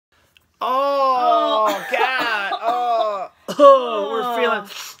Oh, God. Oh, we're feeling.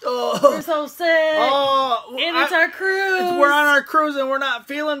 Oh, We're so sick. oh, And it's our cruise. We're on our cruise and we're not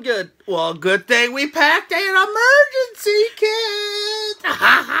feeling good. Well, good thing we packed an emergency kit.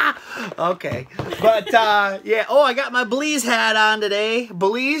 Okay. But, yeah. Oh, I got my Belize hat on today.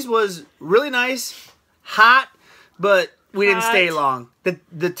 Belize was really nice. Hot, but we didn't stay long.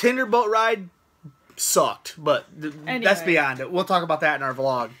 The Tinder boat ride sucked, but that's beyond it. We'll talk about that in our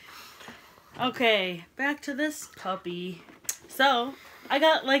vlog. Okay, back to this puppy. So, I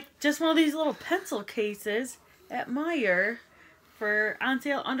got like just one of these little pencil cases at Meijer for on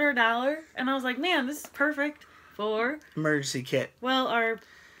sale under $1, and I was like, man, this is perfect for emergency kit. Well, our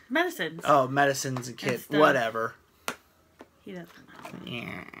medicines. Oh, medicines and kit, whatever. He doesn't know.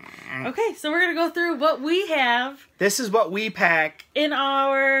 Yeah. Okay, so we're gonna go through what we have. This is what we pack in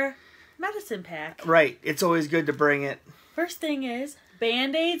our medicine pack. Right, it's always good to bring it. First thing is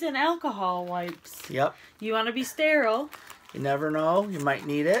Band-Aids and alcohol wipes. Yep. You want to be sterile. You never know. You might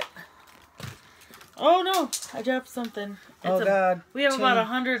need it. Oh, no. I dropped something. God. We have about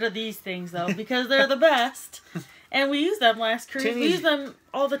 100 of these things, though, because they're the best. And we use them last cruise. We use them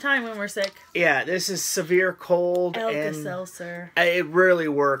all the time when we're sick. Yeah, this is severe cold. Alka-Seltzer. And it really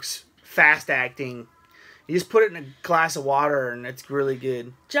works. Fast acting. You just put it in a glass of water, and it's really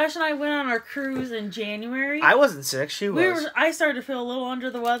good. Josh and I went on our cruise in January. I wasn't sick. She was. I started to feel a little under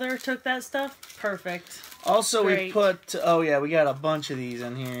the weather. Took that stuff. Perfect. Also, we put... Oh, yeah, we got a bunch of these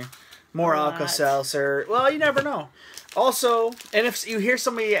in here. More Alka-Seltzer. Well, you never know. Also, and if you hear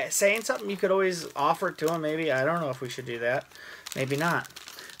somebody saying something, you could always offer it to them. Maybe. I don't know if we should do that. Maybe not.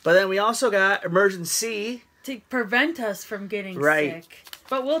 But then we also got Emergen-C. To prevent us from getting sick.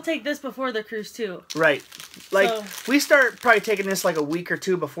 But we'll take this before the cruise, too. Right. Like, we start probably taking this like a week or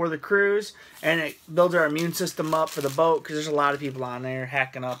two before the cruise, and it builds our immune system up for the boat, because there's a lot of people on there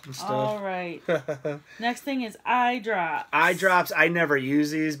hacking up and stuff. All right. Next thing is eye drops. Eye drops. I never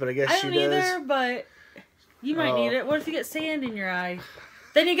use these, but I guess she does. I don't either, but you might need it. What if you get sand in your eye?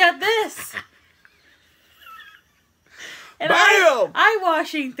 Then you got this. And Bam! Eye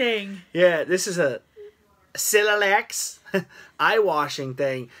washing thing. Yeah, this is a Silax eye washing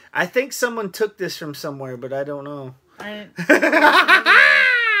thing. I think someone took this from somewhere, but I don't know.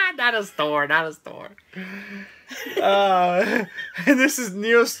 Not a store, not a store. And this is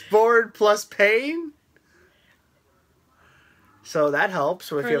Neosporin plus pain. So that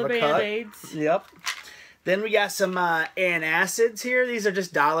helps if you have a cut. Yep. Then we got some antacids here. These are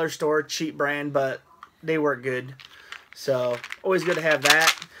just dollar store, cheap brand, but they work good. So always good to have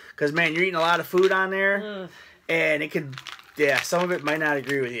that. Because, man, you're eating a lot of food on there. And it could, some of it might not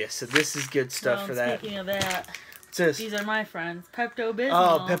agree with you. So this is good stuff for that. Speaking of that, what's this? These are my friends. Pepto-Bismol.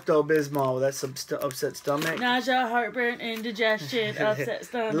 Oh, Pepto-Bismol. That's some upset stomach. Nausea, heartburn, indigestion, upset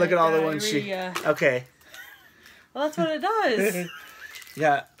stomach. Look at all the ones she... Okay. Well, that's what it does.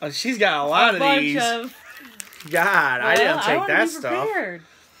 Yeah, she's got a lot of these. God, I didn't take that stuff.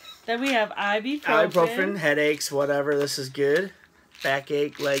 Then we have ibuprofen. Ibuprofen, headaches, whatever. This is good.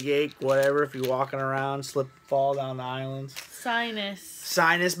 Backache, leg ache, whatever. If you're walking around, slip, fall down the islands.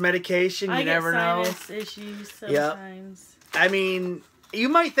 Sinus medication. You never know. Sinus issues sometimes. Yep. I mean, you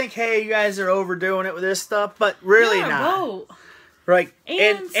might think, hey, you guys are overdoing it with this stuff, but really not. Boat. Right.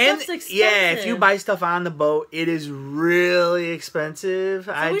 And stuff's expensive. Yeah, if you buy stuff on the boat, it is really expensive.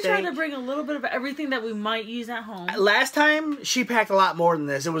 So we try to bring a little bit of everything that we might use at home. Last time, she packed a lot more than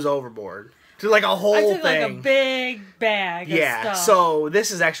this. It was overboard. To like a whole thing. I took like a big bag of stuff. So this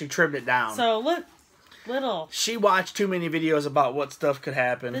has actually trimmed it down. So look, little. She watched too many videos about what stuff could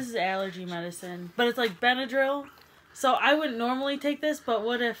happen. This is allergy medicine. But it's like Benadryl. So I wouldn't normally take this, but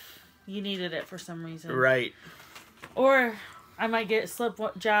what if you needed it for some reason? Right. Or I might slip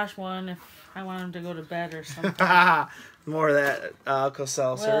Josh one if I want him to go to bed or something. More of that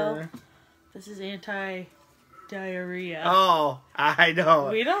Alka-Seltzer. Well, this is anti-diarrhea. Oh, I know.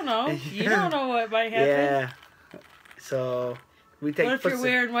 We don't know. You don't know what might happen. Yeah. So we take. What if you're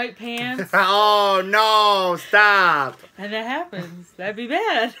wearing white pants? Oh no! Stop. And that happens. That'd be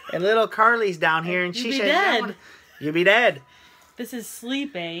bad. And little Carly's down here, and she says, dead. You'd be dead. This is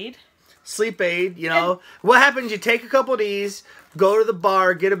Sleep Aid. Sleep Aid, you know. What happens? You take a couple of these, go to the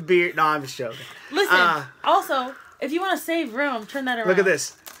bar, get a beer. No, I'm just joking. Listen, also, if you want to save room, turn that around. Look at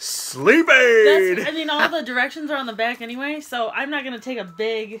this. Sleep Aid! I mean, all the directions are on the back anyway, so I'm not going to take a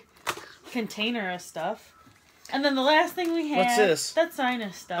big container of stuff. And then the last thing we have... What's this? That's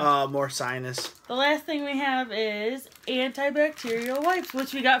sinus stuff. Oh, more sinus. The last thing we have is antibacterial wipes,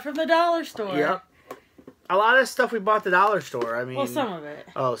 which we got from the dollar store. Yep. A lot of stuff we bought at the dollar store. I mean... Well, some of it.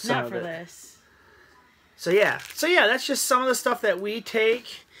 Oh, some of it. Not for this. So, yeah. So, yeah, that's just some of the stuff that we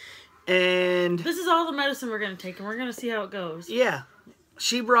take. And this is all the medicine we're going to take, and we're going to see how it goes. Yeah.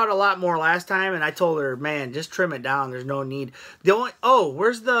 She brought a lot more last time, and I told her, man, just trim it down. There's no need. The only... Oh,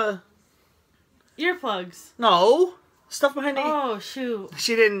 where's the... Earplugs. No. Stuff behind the... Oh, shoot.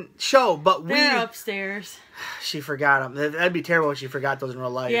 She didn't show, but They're upstairs. She forgot them. That'd be terrible if she forgot those in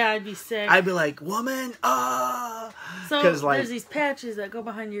real life. Yeah, I'd be sick. I'd be like, woman, So, there's these patches that go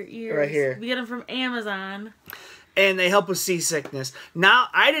behind your ears. Right here. We get them from Amazon. And they help with seasickness. Now,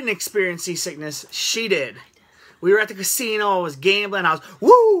 I didn't experience seasickness. She did. We were at the casino. I was gambling. I was,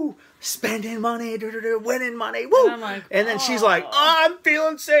 woo, spending money, winning money, woo. And I'm like, and then she's like, I'm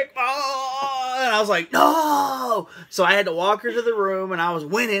feeling sick. Oh. And I was like, no. So I had to walk her to the room, and I was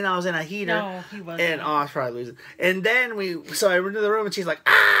winning. I was in a heater. No, he wasn't. And I was probably losing. And then so I went to the room, and she's like,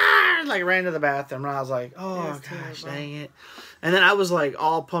 ah, and like ran to the bathroom. And I was like, oh, gosh, dang it. And then I was like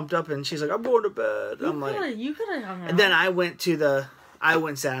all pumped up, and she's like, I'm going to bed. You could have hung out. And then I went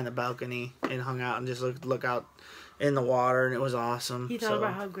and sat on the balcony and hung out and just look out in the water, and it was awesome. He thought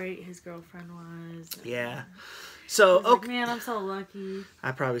about how great his girlfriend was. Yeah. So, okay. Like, man, I'm so lucky.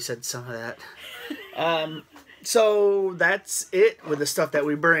 I probably said some of that. So that's it with the stuff that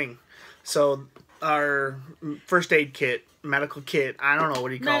we bring. So our first aid kit, medical kit, I don't know, what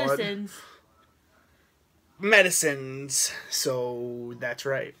do you call it? Medicines. So that's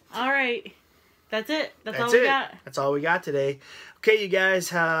right. All right. That's it. That's all we got. That's all we got today. Okay, you guys.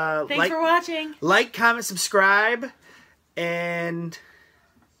 Thanks for watching. Like, comment, subscribe, and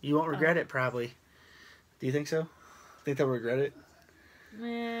you won't regret it, probably. Do you think so? Think they'll regret it?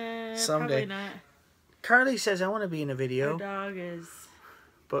 Probably Someday. not. Carly says, I want to be in a video. Our dog is...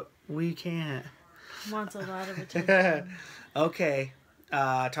 But we can't. Wants a lot of attention. Okay.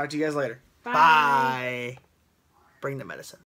 Talk to you guys later. Bye. Bye. Bring the medicine.